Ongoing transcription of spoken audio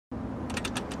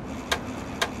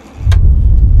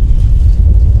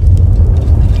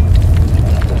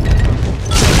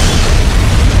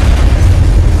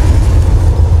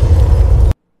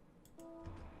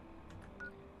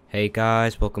Hey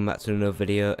guys, welcome back to another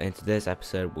video. In today's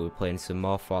episode we'll be playing some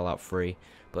more Fallout 3,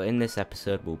 but in this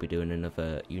episode we'll be doing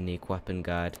another unique weapon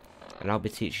guide, and I'll be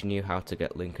teaching you how to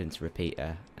get Lincoln's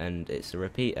repeater, and it's a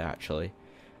repeater actually,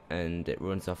 and it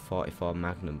runs off 44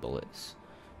 Magnum bullets.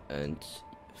 And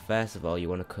first of all you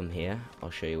want to come here, I'll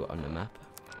show you it on the map,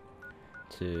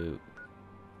 to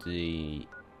the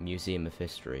Museum of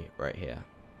History right here,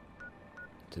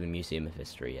 to the Museum of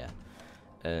History, yeah.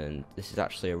 And this is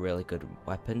actually a really good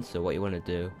weapon, so what you want to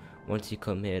do, once you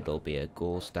come here there'll be a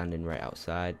ghoul standing right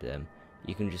outside.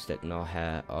 You can just ignore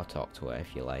her or talk to her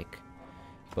if you like,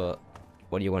 but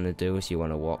what you want to do is you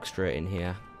want to walk straight in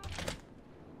here,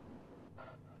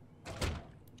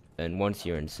 and once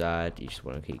you're inside you just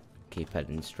want to keep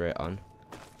heading straight on,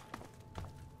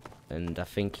 and I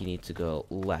think you need to go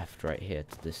left right here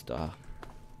to this door,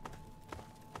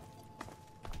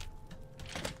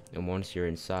 and once you're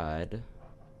inside,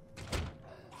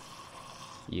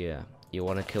 yeah, you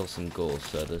want to kill some ghouls.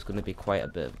 So there's going to be quite a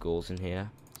bit of ghouls in here,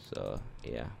 so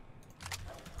yeah,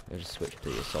 I'll just switch to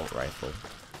the assault rifle.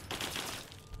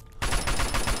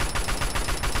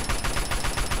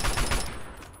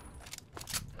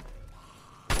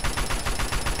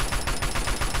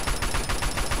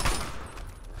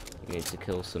 You need to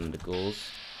kill some of the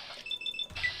ghouls.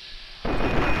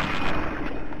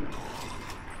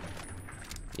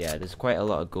 Yeah, there's quite a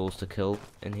lot of ghouls to kill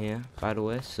in here, by the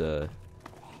way, so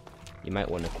you might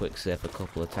want to quick save a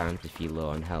couple of times if you're low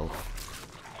on health.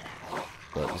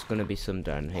 But there's going to be some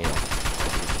down here.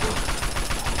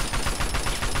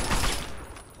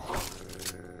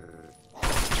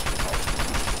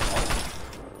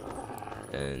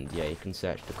 And yeah, you can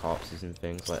search the corpses and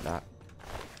things like that.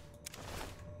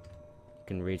 You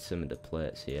can read some of the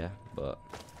plates here, but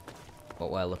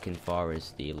what we're looking for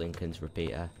is the Lincoln's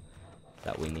repeater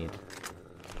that we need.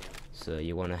 So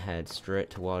you want to head straight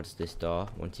towards this door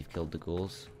once you've killed the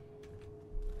ghouls.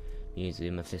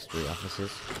 Museum of History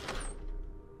offices.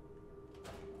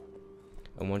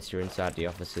 And once you're inside the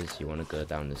offices you want to go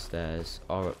down the stairs,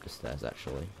 or up the stairs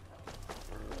actually.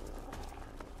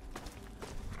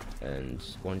 And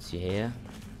once you're here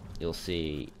you'll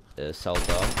see a cell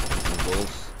door and some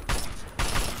ghouls.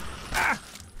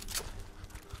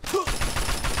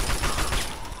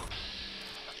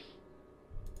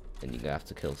 And you're gonna have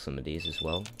to kill some of these as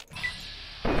well.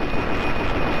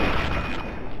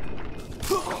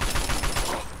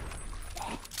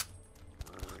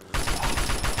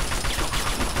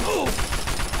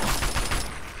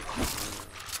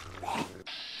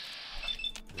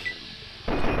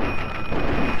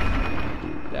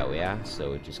 There we are,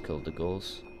 so we just killed the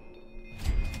ghouls.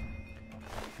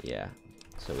 Yeah,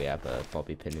 so we have a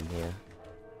bobby pin in here.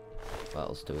 What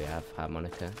else do we have?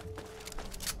 Harmonica.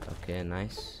 Okay,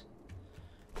 nice.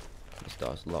 This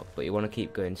door's locked, but you want to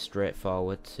keep going straight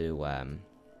forward to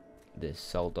this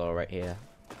cell door right here,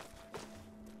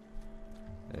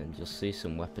 and you'll see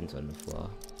some weapons on the floor,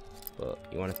 but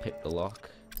you want to pick the lock.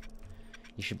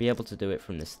 You should be able to do it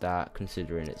from the start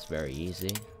considering it's very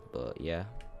easy, but yeah.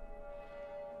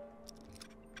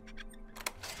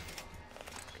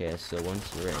 Okay, so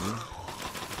once you're in,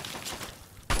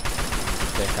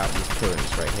 take out these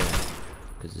turrets right here,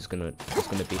 because there's gonna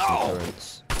be some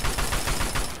turrets.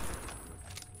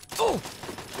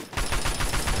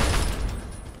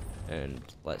 And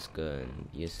let's go and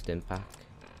use stim pack.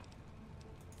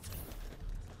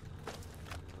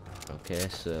 Okay,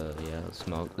 so yeah,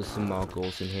 there's some more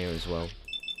ghouls in here as well.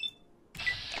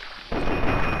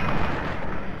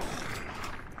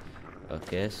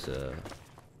 Okay, so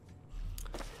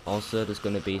also there's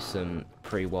going to be some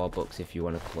pre-war books if you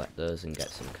want to collect those and get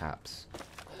some caps.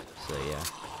 So yeah.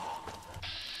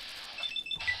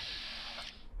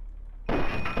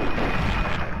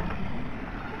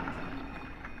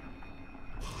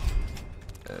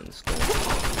 And it's going to be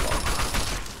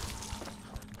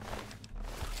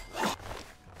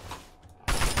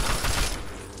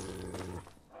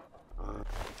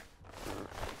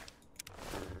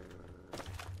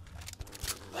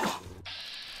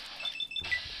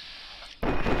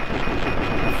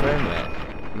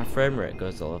my frame rate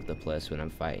goes all over the place when I'm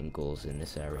fighting ghouls in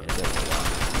this area. I don't know why.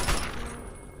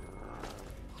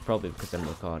 It's probably because I'm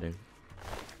recording.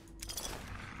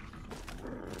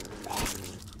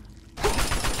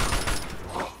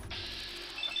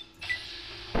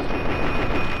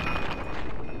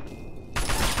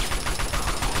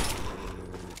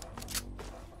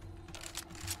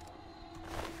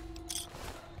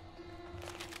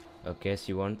 Okay,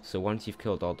 so once you've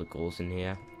killed all the ghouls in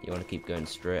here, you want to keep going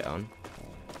straight on,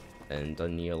 and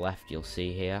on your left you'll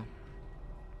see here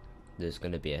there's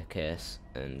going to be a case,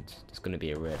 and there's going to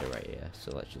be a raider right here,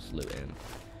 so let's just loot him.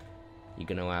 you're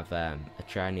going to have a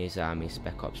Chinese Army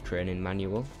Spec Ops training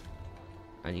manual,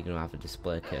 and you're going to have a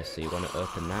display case, so you want to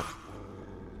open that,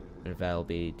 and there'll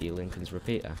be the Lincoln's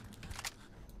repeater.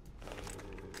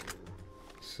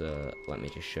 So let me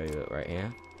just show you it right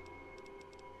here.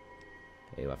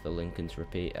 Here you have the Lincoln's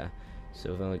repeater. So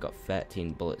we've only got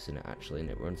 13 bullets in it actually, and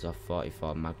it runs off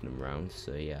 44 Magnum rounds,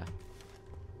 so yeah.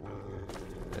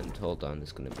 And hold on,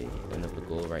 there's going to be another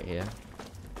goal right here.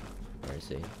 Where is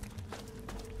he?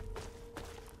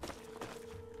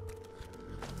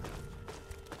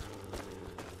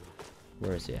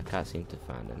 Where is he? I can't seem to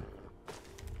find him.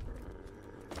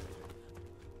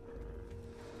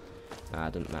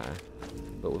 It doesn't matter.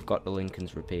 But we've got the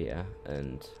Lincoln's repeater,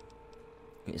 and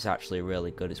it's actually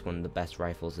really good. It's one of the best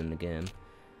rifles in the game,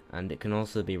 and it can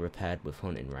also be repaired with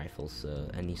hunting rifles, so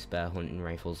any spare hunting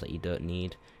rifles that you don't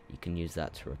need, you can use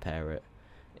that to repair it.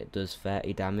 It does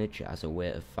 30 damage, it has a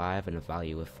weight of 5 and a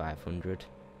value of 500.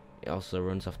 It also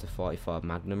runs off to 44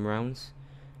 Magnum rounds,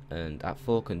 and at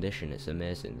full condition it's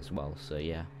amazing as well, so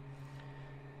yeah.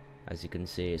 As you can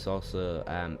see, it's also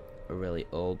a really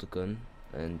old gun,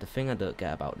 and the thing I don't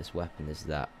get about this weapon is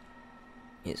that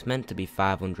it's meant to be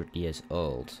 500 years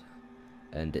old,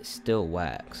 and it still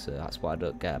works, so that's what I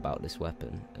don't get about this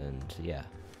weapon, and yeah.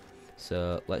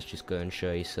 So let's just go and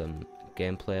show you some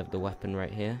gameplay of the weapon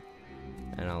right here,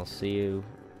 and I'll see you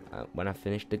when I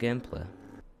finish the gameplay.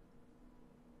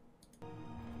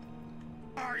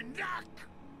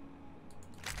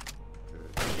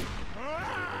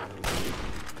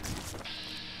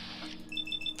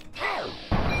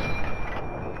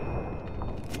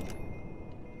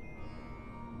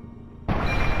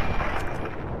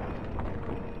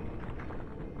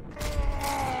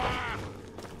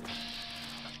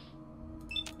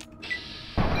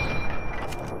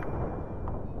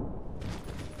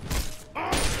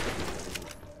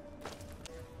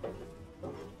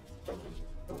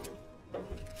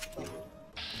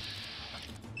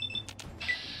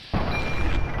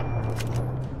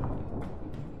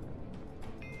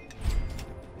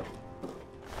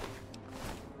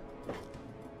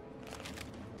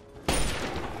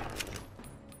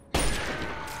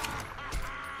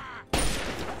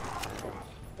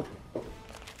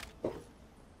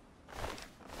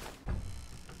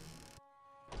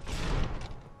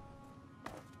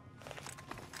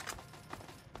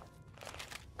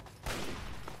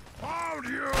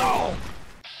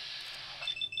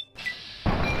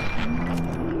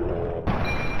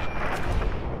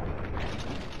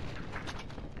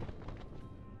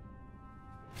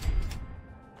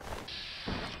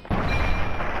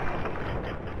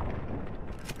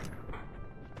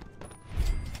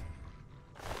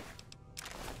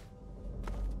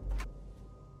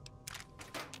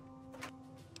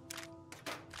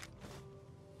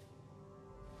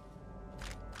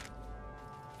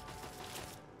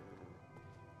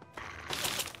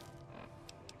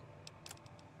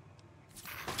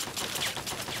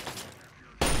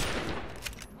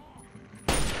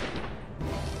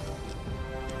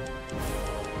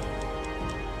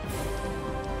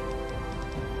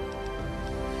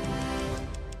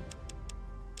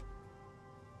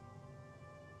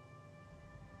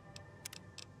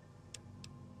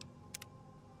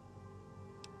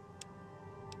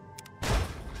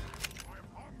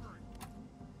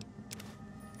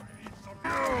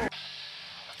 Oh!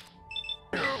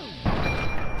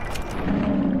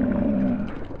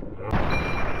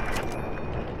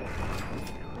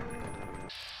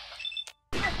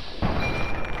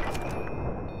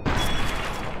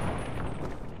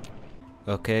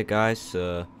 Okay guys,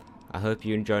 so I hope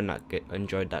you enjoyed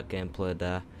that gameplay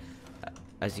there.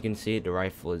 As you can see, the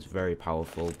rifle is very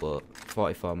powerful, but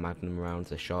 44 Magnum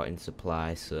rounds are short in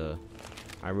supply, so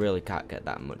I really can't get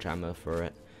that much ammo for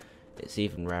it. It's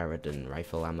even rarer than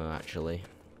rifle ammo actually.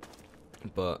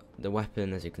 But the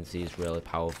weapon, as you can see, is really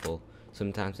powerful.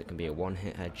 Sometimes it can be a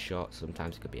one-hit headshot,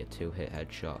 sometimes it could be a two-hit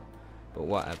headshot. But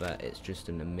whatever, it's just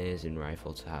an amazing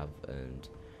rifle to have, and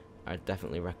I'd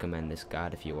definitely recommend this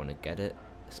guide if you want to get it,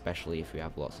 especially if you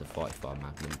have lots of 44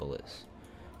 Magnum bullets.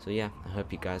 So yeah, I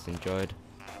hope you guys enjoyed.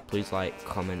 Please like,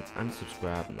 comment and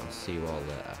subscribe, and I'll see you all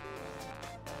later.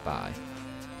 Bye.